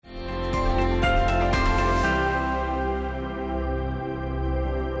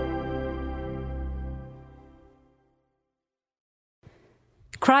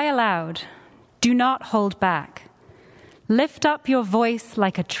Cry aloud, do not hold back. Lift up your voice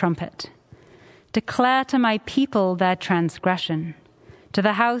like a trumpet. Declare to my people their transgression, to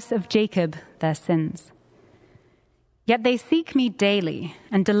the house of Jacob their sins. Yet they seek me daily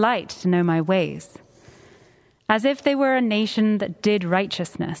and delight to know my ways, as if they were a nation that did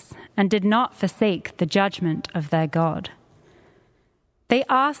righteousness and did not forsake the judgment of their God. They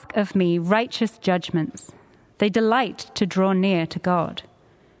ask of me righteous judgments. They delight to draw near to God.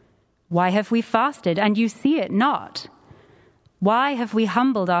 Why have we fasted, and you see it not? Why have we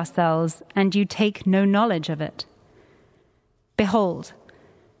humbled ourselves, and you take no knowledge of it? Behold,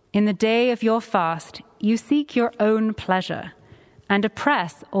 in the day of your fast, you seek your own pleasure and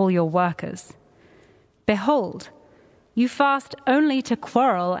oppress all your workers. Behold, you fast only to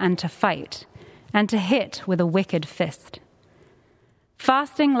quarrel and to fight, and to hit with a wicked fist.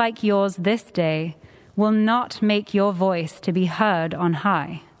 Fasting like yours this day will not make your voice to be heard on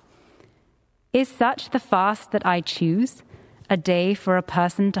high. Is such the fast that I choose, a day for a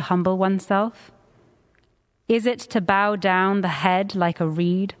person to humble oneself? Is it to bow down the head like a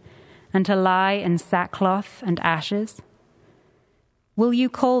reed, and to lie in sackcloth and ashes? Will you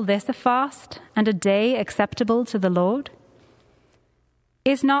call this a fast, and a day acceptable to the Lord?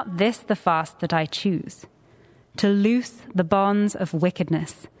 Is not this the fast that I choose, to loose the bonds of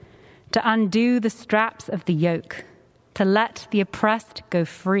wickedness, to undo the straps of the yoke, to let the oppressed go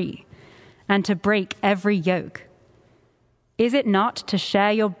free, and to break every yoke? Is it not to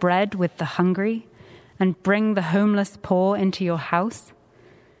share your bread with the hungry and bring the homeless poor into your house?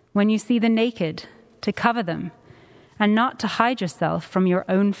 When you see the naked, to cover them, and not to hide yourself from your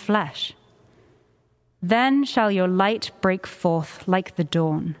own flesh? Then shall your light break forth like the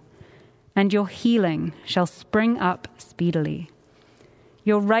dawn, and your healing shall spring up speedily.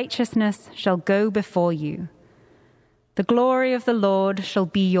 Your righteousness shall go before you. The glory of the Lord shall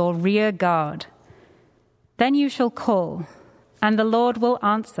be your rear guard. Then you shall call, and the Lord will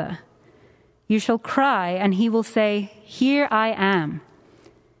answer. You shall cry, and he will say, Here I am.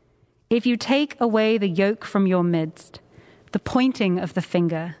 If you take away the yoke from your midst, the pointing of the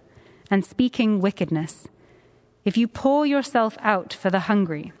finger, and speaking wickedness, if you pour yourself out for the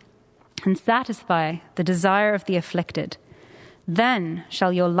hungry, and satisfy the desire of the afflicted, then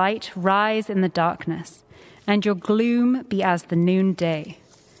shall your light rise in the darkness, and your gloom be as the noonday.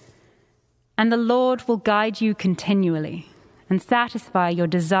 And the Lord will guide you continually, and satisfy your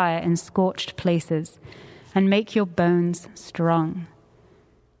desire in scorched places, and make your bones strong.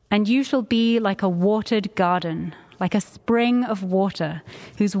 And you shall be like a watered garden, like a spring of water,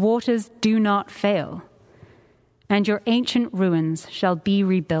 whose waters do not fail. And your ancient ruins shall be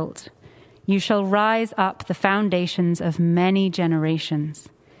rebuilt. You shall rise up the foundations of many generations.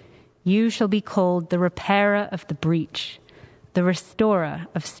 You shall be called the repairer of the breach, the restorer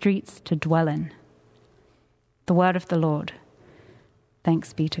of streets to dwell in. The word of the Lord.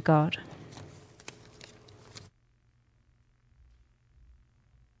 Thanks be to God.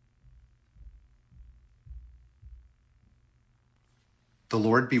 The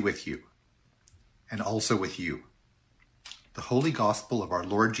Lord be with you, and also with you. The Holy Gospel of our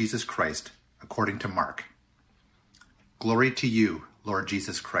Lord Jesus Christ, according to Mark. Glory to you, Lord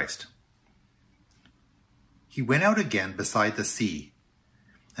Jesus Christ. He went out again beside the sea,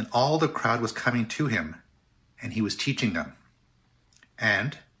 and all the crowd was coming to him, and he was teaching them.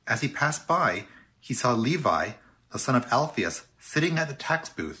 And as he passed by, he saw Levi, the son of Alphaeus, sitting at the tax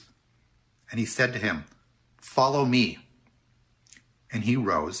booth. And he said to him, Follow me. And he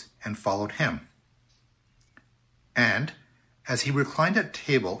rose and followed him. And as he reclined at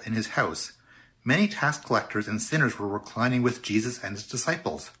table in his house, many tax collectors and sinners were reclining with Jesus and his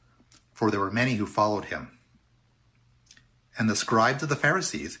disciples, for there were many who followed him. And the scribes of the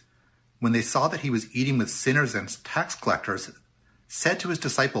Pharisees, when they saw that he was eating with sinners and tax collectors, said to his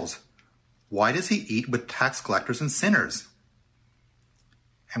disciples, Why does he eat with tax collectors and sinners?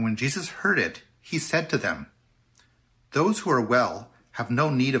 And when Jesus heard it, he said to them, Those who are well have no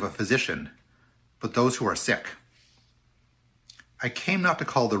need of a physician, but those who are sick. I came not to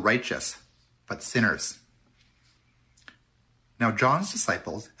call the righteous, but sinners. Now John's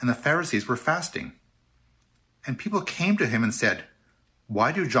disciples and the Pharisees were fasting. And people came to him and said,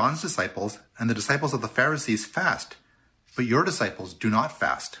 Why do John's disciples and the disciples of the Pharisees fast, but your disciples do not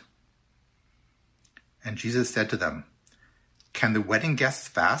fast? And Jesus said to them, Can the wedding guests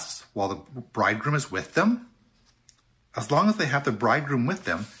fast while the bridegroom is with them? As long as they have the bridegroom with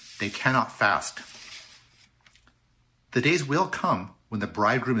them, they cannot fast. The days will come when the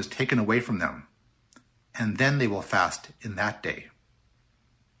bridegroom is taken away from them, and then they will fast in that day.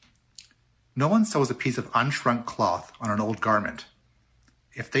 No one sews a piece of unshrunk cloth on an old garment.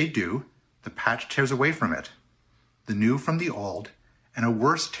 If they do, the patch tears away from it, the new from the old, and a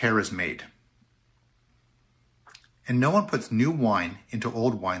worse tear is made. And no one puts new wine into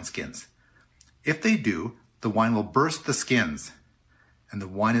old wineskins. If they do, the wine will burst the skins, and the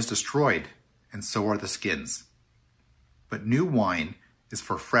wine is destroyed, and so are the skins. But new wine is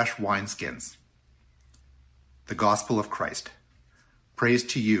for fresh wineskins. The Gospel of Christ. Praise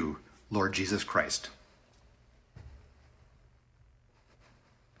to you, Lord Jesus Christ.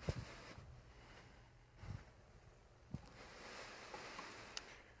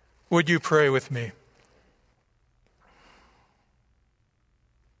 Would you pray with me?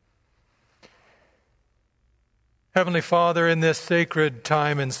 Heavenly Father, in this sacred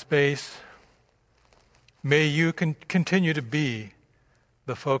time and space, may you continue to be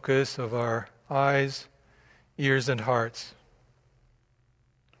the focus of our eyes, ears, and hearts.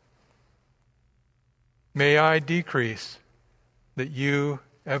 May I decrease, that you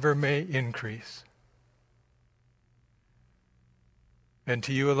ever may increase. And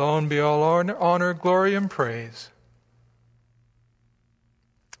to you alone be all honor, glory, and praise.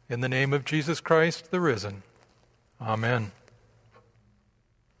 In the name of Jesus Christ, the risen. Amen.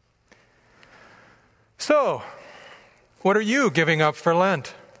 So, what are you giving up for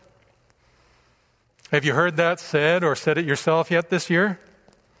Lent? Have you heard that said or said it yourself yet this year?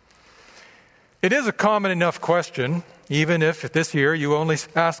 It is a common enough question, even if this year you only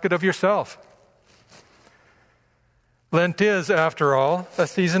ask it of yourself. Lent is, after all, a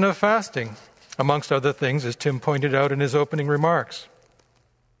season of fasting, amongst other things, as Tim pointed out in his opening remarks.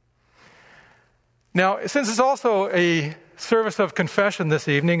 Now, since it's also a service of confession this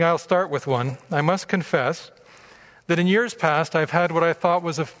evening, I'll start with one. I must confess that in years past, I've had what I thought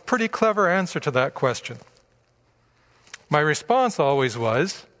was a pretty clever answer to that question. My response always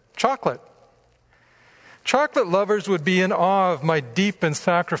was, chocolate. Chocolate lovers would be in awe of my deep and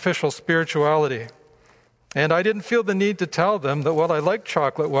sacrificial spirituality. And I didn't feel the need to tell them that while I liked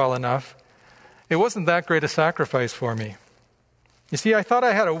chocolate well enough, it wasn't that great a sacrifice for me. You see, I thought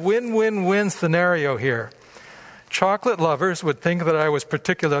I had a win-win-win scenario here. Chocolate lovers would think that I was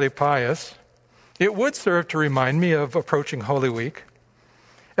particularly pious. It would serve to remind me of approaching Holy Week.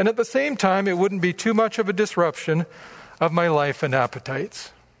 And at the same time, it wouldn't be too much of a disruption of my life and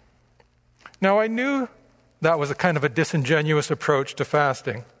appetites. Now, I knew that was a kind of a disingenuous approach to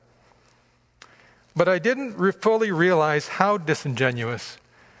fasting. But I didn't fully realize how disingenuous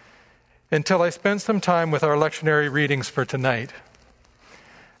until I spent some time with our lectionary readings for tonight.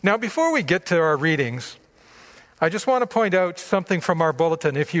 Now, before we get to our readings, I just want to point out something from our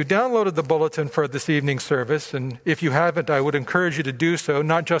bulletin. If you downloaded the bulletin for this evening's service, and if you haven't, I would encourage you to do so,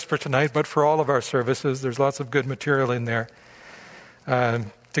 not just for tonight, but for all of our services. There's lots of good material in there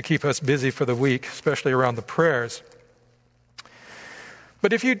to keep us busy for the week, especially around the prayers.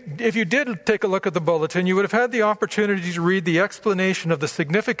 But if you did take a look at the bulletin, you would have had the opportunity to read the explanation of the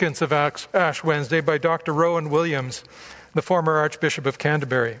significance of Ash Wednesday by Dr. Rowan Williams, the former Archbishop of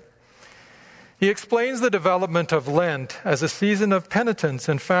Canterbury. He explains the development of Lent as a season of penitence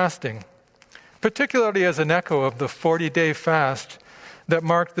and fasting, particularly as an echo of the 40-day fast that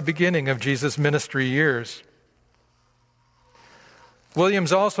marked the beginning of Jesus' ministry years.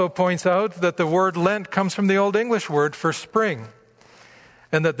 Williams also points out that the word Lent comes from the Old English word for spring,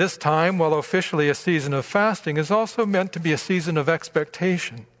 and that this time, while officially a season of fasting, is also meant to be a season of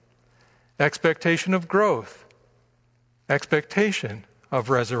expectation of growth, expectation of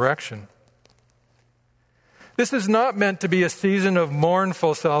resurrection. This is not meant to be a season of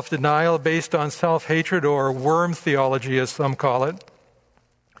mournful self-denial based on self-hatred or worm theology, as some call it.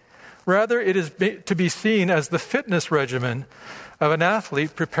 Rather, it is to be seen as the fitness regimen of an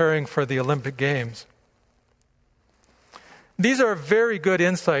athlete preparing for the Olympic Games. These are very good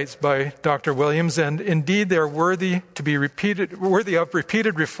insights by Dr. Williams, and indeed they're worthy of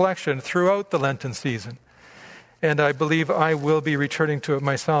repeated reflection throughout the Lenten season. And I believe I will be returning to it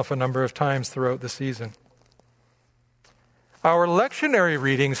myself a number of times throughout the season. Our lectionary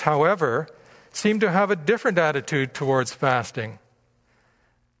readings, however, seem to have a different attitude towards fasting.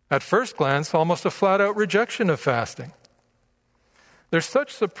 At first glance, almost a flat-out rejection of fasting. There's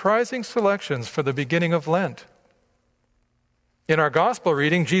such surprising selections for the beginning of Lent. In our gospel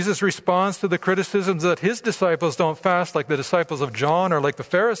reading, Jesus responds to the criticisms that his disciples don't fast like the disciples of John or like the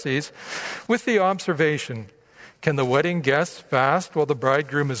Pharisees with the observation, can the wedding guests fast while the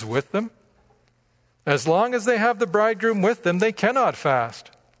bridegroom is with them? As long as they have the bridegroom with them, they cannot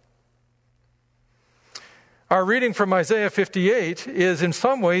fast. Our reading from Isaiah 58 is in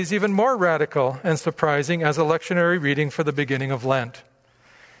some ways even more radical and surprising as a lectionary reading for the beginning of Lent.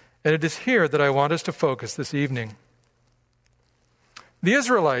 And it is here that I want us to focus this evening. The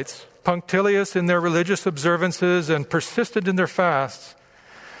Israelites, punctilious in their religious observances and persistent in their fasts,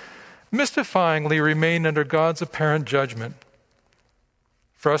 mystifyingly remain under God's apparent judgment.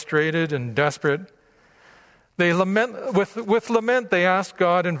 Frustrated and desperate, they lament. With lament, they ask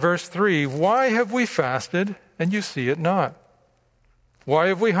God in verse 3, "Why have we fasted, and you see it not? Why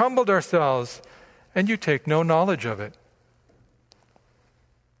have we humbled ourselves, and you take no knowledge of it?"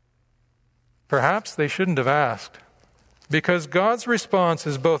 Perhaps they shouldn't have asked, because God's response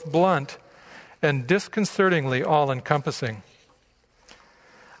is both blunt and disconcertingly all-encompassing.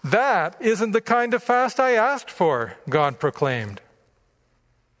 "That isn't the kind of fast I asked for," God proclaimed.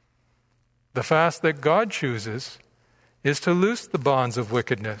 The fast that God chooses is to loose the bonds of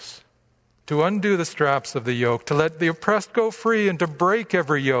wickedness, to undo the straps of the yoke, to let the oppressed go free and to break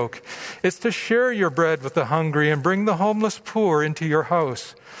every yoke. It's to share your bread with the hungry and bring the homeless poor into your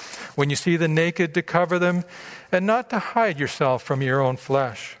house. When you see the naked, to cover them, and not to hide yourself from your own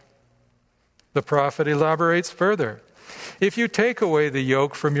flesh. The prophet elaborates further. If you take away the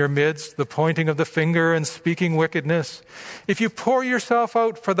yoke from your midst, the pointing of the finger and speaking wickedness, if you pour yourself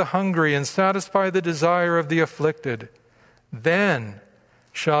out for the hungry and satisfy the desire of the afflicted, then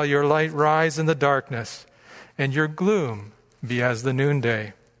shall your light rise in the darkness, and your gloom be as the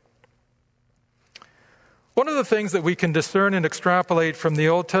noonday. One of the things that we can discern and extrapolate from the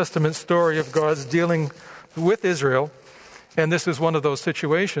Old Testament story of God's dealing with Israel, and this is one of those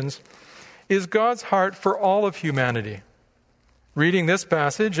situations, is God's heart for all of humanity. Reading this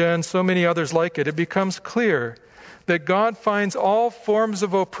passage and so many others like it, it becomes clear that God finds all forms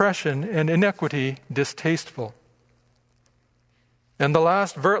of oppression and inequity distasteful. And the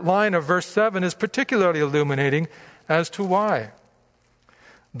last line of verse 7 is particularly illuminating as to why.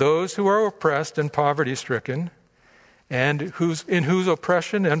 Those who are oppressed and poverty-stricken, and in whose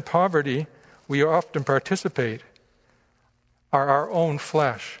oppression and poverty we often participate, are our own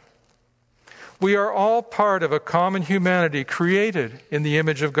flesh. We are all part of a common humanity created in the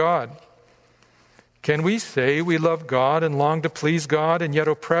image of God. Can we say we love God and long to please God and yet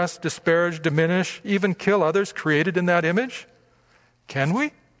oppress, disparage, diminish, even kill others created in that image? Can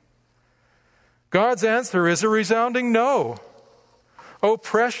we? God's answer is a resounding no.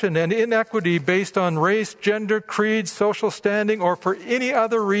 Oppression and inequity based on race, gender, creed, social standing, or for any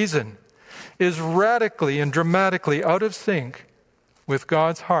other reason is radically and dramatically out of sync with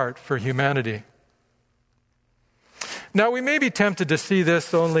God's heart for humanity. Now, we may be tempted to see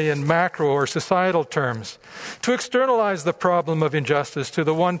this only in macro or societal terms, to externalize the problem of injustice to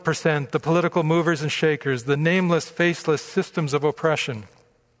the 1%, the political movers and shakers, the nameless, faceless systems of oppression.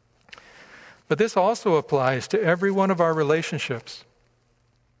 But this also applies to every one of our relationships.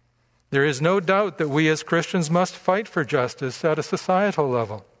 There is no doubt that we as Christians must fight for justice at a societal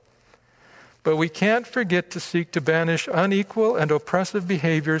level. But we can't forget to seek to banish unequal and oppressive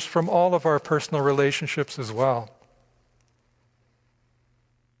behaviors from all of our personal relationships as well.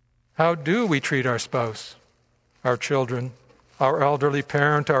 How do we treat our spouse, our children, our elderly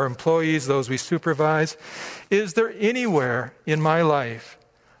parent, our employees, those we supervise? Is there anywhere in my life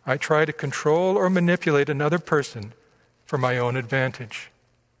I try to control or manipulate another person for my own advantage?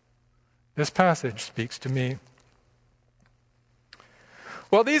 This passage speaks to me.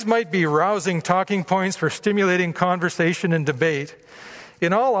 While these might be rousing talking points for stimulating conversation and debate,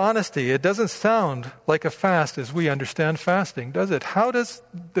 in all honesty, it doesn't sound like a fast as we understand fasting, does it? How does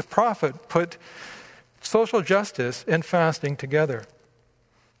the prophet put social justice and fasting together?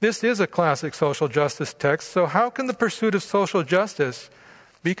 This is a classic social justice text, so how can the pursuit of social justice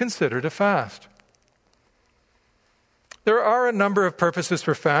be considered a fast? There are a number of purposes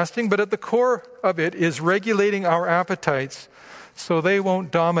for fasting, but at the core of it is regulating our appetites so they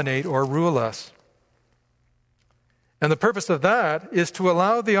won't dominate or rule us. And the purpose of that is to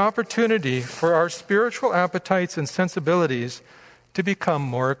allow the opportunity for our spiritual appetites and sensibilities to become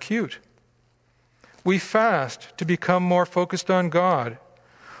more acute. We fast to become more focused on God,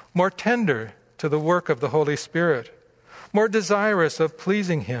 more tender to the work of the Holy Spirit, more desirous of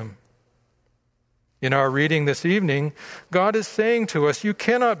pleasing Him. In our reading this evening, God is saying to us, you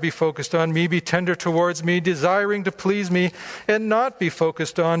cannot be focused on me, be tender towards me, desiring to please me, and not be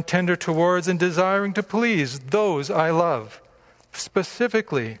focused on, tender towards, and desiring to please those I love,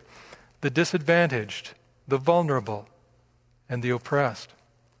 specifically the disadvantaged, the vulnerable, and the oppressed.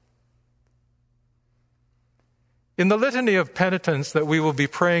 In the litany of penitence that we will be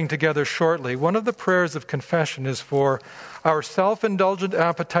praying together shortly, one of the prayers of confession is for our self-indulgent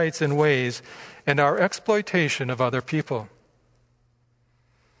appetites and ways and our exploitation of other people.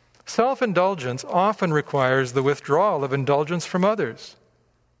 Self-indulgence often requires the withdrawal of indulgence from others.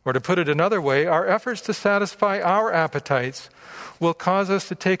 Or to put it another way, our efforts to satisfy our appetites will cause us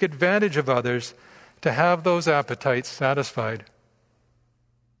to take advantage of others to have those appetites satisfied.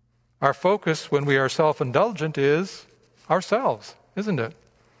 Our focus when we are self-indulgent is ourselves, isn't it?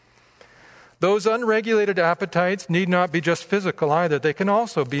 Those unregulated appetites need not be just physical either. They can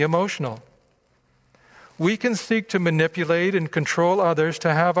also be emotional. We can seek to manipulate and control others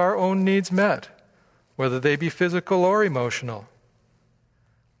to have our own needs met, whether they be physical or emotional.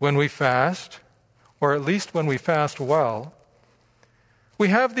 When we fast, or at least when we fast well, we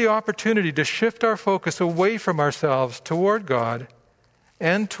have the opportunity to shift our focus away from ourselves toward God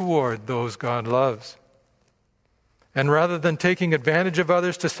and toward those God loves. And rather than taking advantage of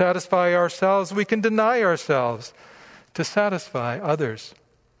others to satisfy ourselves, we can deny ourselves to satisfy others.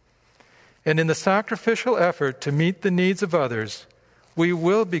 And in the sacrificial effort to meet the needs of others, we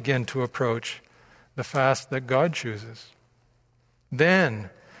will begin to approach the fast that God chooses. Then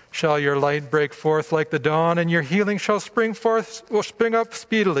shall your light break forth like the dawn, and your healing shall spring up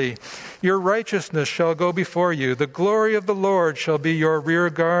speedily. Your righteousness shall go before you. The glory of the Lord shall be your rear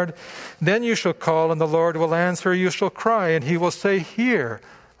guard. Then you shall call, and the Lord will answer. You shall cry, and he will say, Here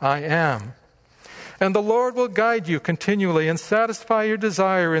I am. And the Lord will guide you continually and satisfy your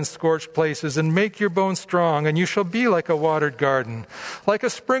desire in scorched places and make your bones strong, and you shall be like a watered garden, like a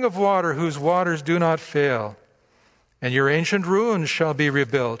spring of water whose waters do not fail. And your ancient ruins shall be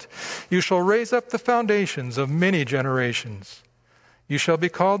rebuilt. You shall raise up the foundations of many generations. You shall be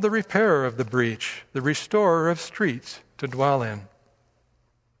called the repairer of the breach, the restorer of streets to dwell in.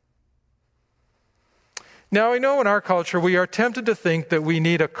 Now, I know in our culture we are tempted to think that we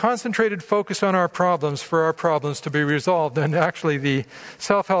need a concentrated focus on our problems for our problems to be resolved. And actually, the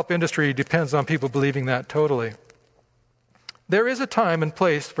self-help industry depends on people believing that totally. There is a time and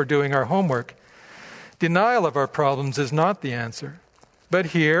place for doing our homework. Denial of our problems is not the answer. But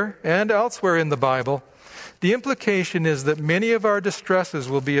here and elsewhere in the Bible, the implication is that many of our distresses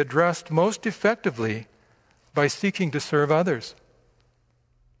will be addressed most effectively by seeking to serve others.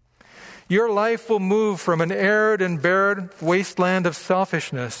 Your life will move from an arid and barren wasteland of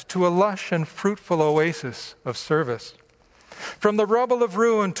selfishness to a lush and fruitful oasis of service. From the rubble of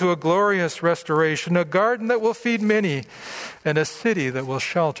ruin to a glorious restoration, a garden that will feed many, and a city that will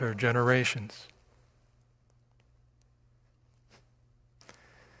shelter generations.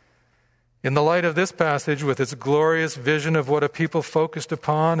 In the light of this passage, with its glorious vision of what a people focused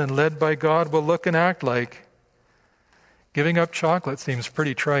upon and led by God will look and act like, giving up chocolate seems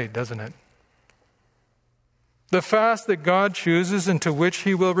pretty trite, doesn't it? The fast that God chooses and to which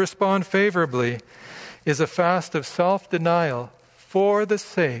he will respond favorably is a fast of self-denial for the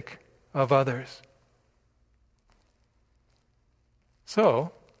sake of others.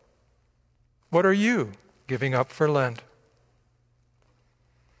 So, what are you giving up for Lent?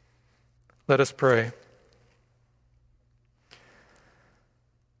 Let us pray.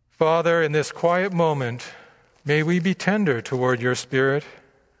 Father, in this quiet moment, may we be tender toward your Spirit,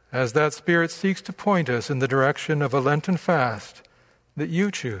 as that Spirit seeks to point us in the direction of a Lenten fast that you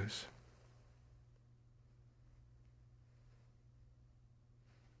choose.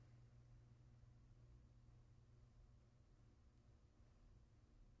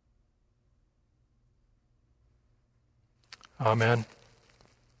 Amen.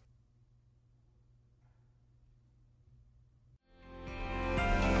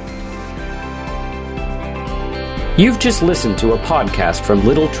 You've just listened to a podcast from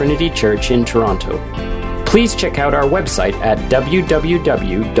Little Trinity Church in Toronto. Please check out our website at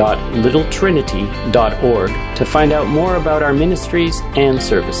www.littletrinity.org to find out more about our ministries and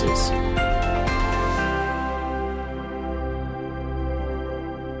services.